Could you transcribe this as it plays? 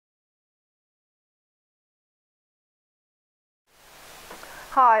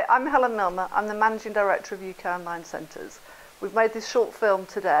Hi, I'm Helen Milner. I'm the Managing Director of UK Online Centres. We've made this short film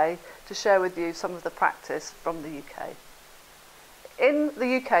today to share with you some of the practice from the UK. In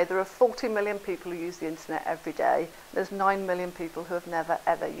the UK, there are 40 million people who use the internet every day. There's 9 million people who have never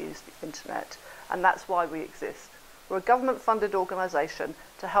ever used the internet, and that's why we exist. We're a government-funded organisation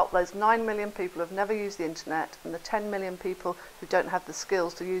to help those 9 million people who have never used the internet and the 10 million people who don't have the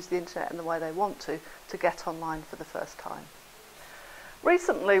skills to use the internet in the way they want to get online for the first time.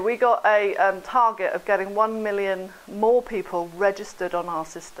 Recently, we got a target of getting 1 million more people registered on our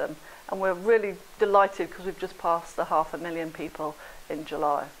system, and we're really delighted because we've just passed the 500,000 people in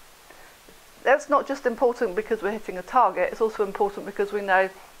July. That's not just important because we're hitting a target, it's also important because we know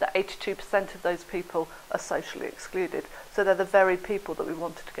that 82% of those people are socially excluded. So they're the very people that we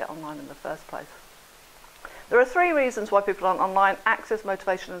wanted to get online in the first place. There are 3 reasons why people aren't online: access,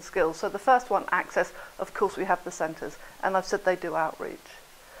 motivation and skills. So the first one, access, of course we have the centres, and I've said they do outreach.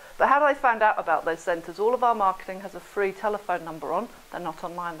 But how do they find out about those centres? All of our marketing has a free telephone number on. They're not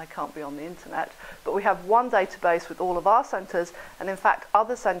online, they can't be on the internet. But we have one database with all of our centres, and in fact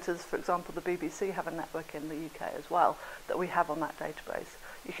other centres, for example the BBC, have a network in the UK as well that we have on that database.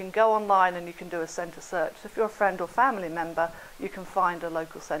 You can go online and you can do a centre search. So if you're a friend or family member, you can find a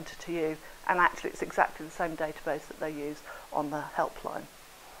local centre to you, and actually it's exactly the same database that they use on the helpline.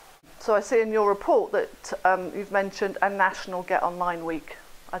 So I see in your report that you've mentioned a national Get Online Week.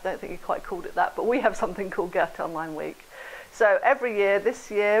 I don't think you quite called it that, but we have something called Get Online Week. So every year,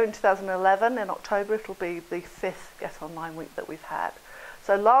 this year in 2011, in October, it'll be the 5th Get Online Week that we've had.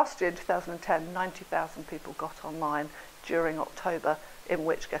 So last year, in 2010, 90,000 people got online during October, in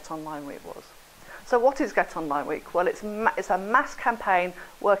which Get Online Week was. So what is Get Online Week? Well, it's a mass campaign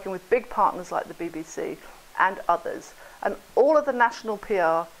working with big partners like the BBC and others. And all of the national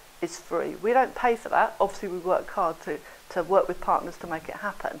PR is free. We don't pay for that. Obviously, we work hard to work with partners to make it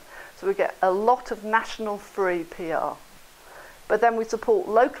happen. So we get a lot of national free PR. But then we support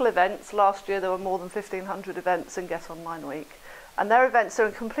local events. Last year, there were more than 1,500 events in Get Online Week. And their events are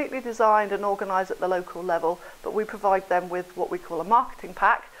completely designed and organised at the local level, but we provide them with what we call a marketing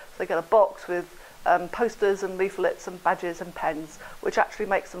pack. So they get a box with posters and leaflets and badges and pens, which actually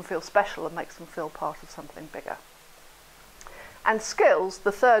makes them feel special and makes them feel part of something bigger. And skills,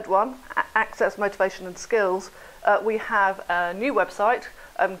 the third one, access, motivation and skills, we have a new website,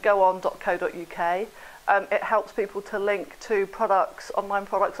 goon.co.uk. It helps people to link to products,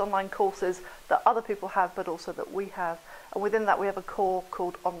 online courses that other people have, but also that we have. And within that, we have a core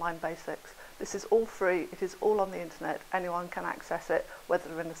called Online Basics. This is all free. It is all on the internet. Anyone can access it, whether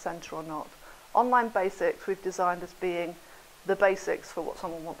they're in a centre or not. Online Basics we've designed as being the basics for what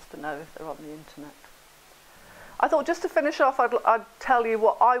someone wants to know if they're on the internet. I thought just to finish off, I'd tell you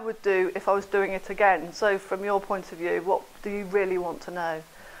what I would do if I was doing it again. So from your point of view, what do you really want to know?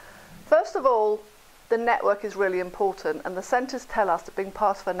 First of all, the network is really important, and the centres tell us that being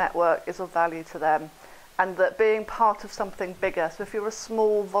part of a network is of value to them, and that being part of something bigger. So if you're a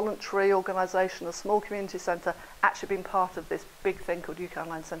small voluntary organisation, a small community centre, actually being part of this big thing called UK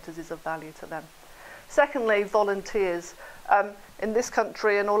Online Centres is of value to them. Secondly, volunteers. In this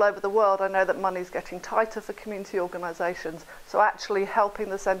country and all over the world, I know that money's getting tighter for community organisations, so actually helping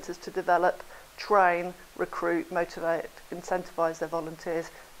the centres to develop, train, recruit, motivate, incentivise their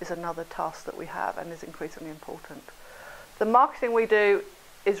volunteers is another task that we have and is increasingly important. The marketing we do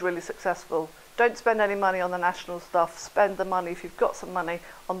is really successful. Don't spend any money on the national stuff. Spend the money, if you've got some money,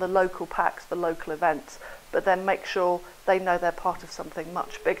 on the local packs for local events, but then make sure they know they're part of something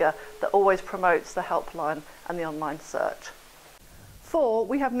much bigger that always promotes the helpline and the online search. 4,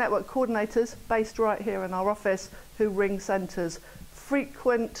 we have network coordinators based right here in our office who ring centres.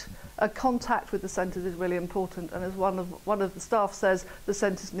 Frequent contact with the centres is really important, and as one of the staff says, the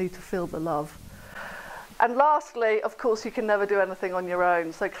centres need to feel the love. And lastly, of course, you can never do anything on your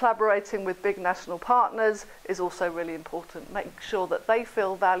own. So collaborating with big national partners is also really important. Make sure that they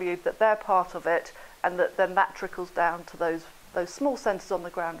feel valued, that they're part of it, and that then that trickles down to those small centres on the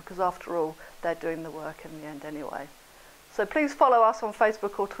ground, because after all, they're doing the work in the end anyway. So please follow us on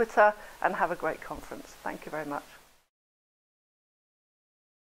Facebook or Twitter and have a great conference. Thank you very much.